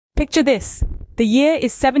Picture this. The year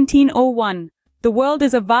is 1701. The world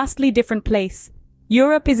is a vastly different place.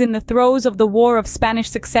 Europe is in the throes of the War of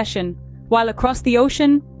Spanish Succession, while across the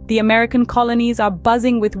ocean, the American colonies are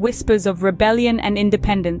buzzing with whispers of rebellion and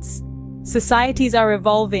independence. Societies are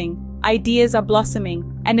evolving, ideas are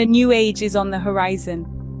blossoming, and a new age is on the horizon.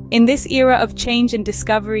 In this era of change and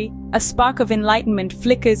discovery, a spark of enlightenment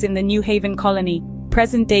flickers in the New Haven colony,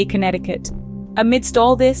 present-day Connecticut. Amidst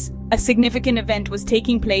all this, a significant event was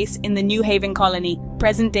taking place in the New Haven colony,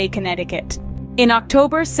 present-day Connecticut. In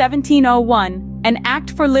October 1701, an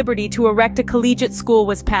Act for Liberty to erect a collegiate school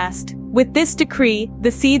was passed. With this decree, the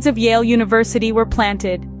seeds of Yale University were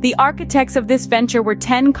planted. The architects of this venture were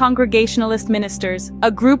 10 Congregationalist ministers, a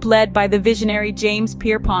group led by the visionary James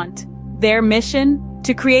Pierpont. Their mission?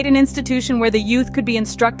 To create an institution where the youth could be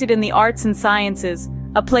instructed in the arts and sciences,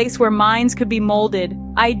 a place where minds could be molded,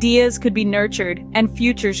 ideas could be nurtured, and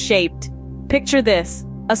futures shaped. Picture this,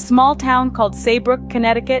 a small town called Saybrook,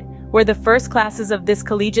 Connecticut, where the first classes of this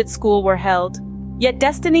collegiate school were held. Yet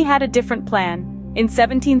destiny had a different plan. In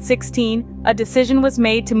 1716, a decision was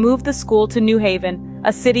made to move the school to New Haven,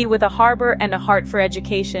 a city with a harbor and a heart for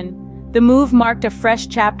education. The move marked a fresh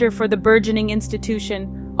chapter for the burgeoning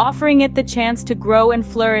institution, offering it the chance to grow and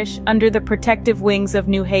flourish under the protective wings of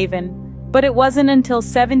New Haven. But it wasn't until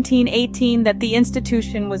 1718 that the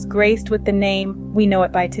institution was graced with the name we know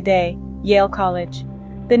it by today, Yale College.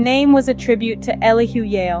 The name was a tribute to Elihu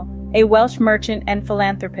Yale, a Welsh merchant and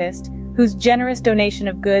philanthropist, whose generous donation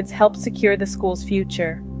of goods helped secure the school's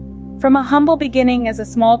future. From a humble beginning as a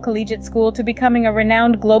small collegiate school to becoming a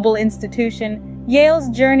renowned global institution, Yale's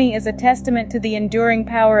journey is a testament to the enduring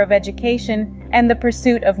power of education and the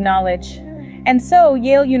pursuit of knowledge. And so,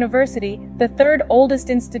 Yale University, the third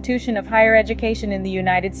oldest institution of higher education in the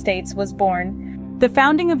United States, was born. The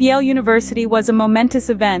founding of Yale University was a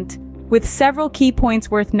momentous event, with several key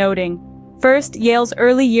points worth noting. First, Yale's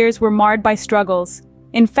early years were marred by struggles.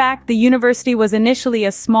 In fact, the university was initially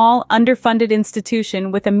a small, underfunded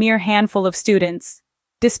institution with a mere handful of students.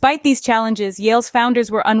 Despite these challenges, Yale's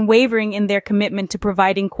founders were unwavering in their commitment to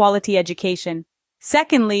providing quality education.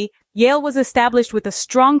 Secondly, Yale was established with a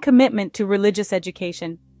strong commitment to religious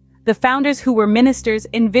education. The founders, who were ministers,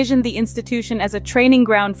 envisioned the institution as a training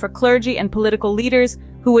ground for clergy and political leaders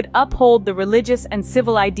who would uphold the religious and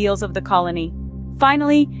civil ideals of the colony.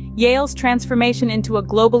 Finally, Yale's transformation into a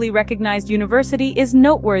globally recognized university is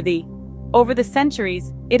noteworthy. Over the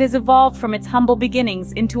centuries, it has evolved from its humble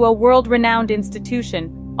beginnings into a world-renowned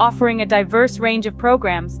institution, offering a diverse range of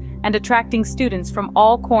programs and attracting students from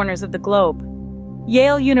all corners of the globe.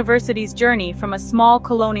 Yale University's journey from a small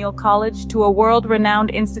colonial college to a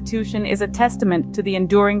world-renowned institution is a testament to the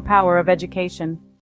enduring power of education.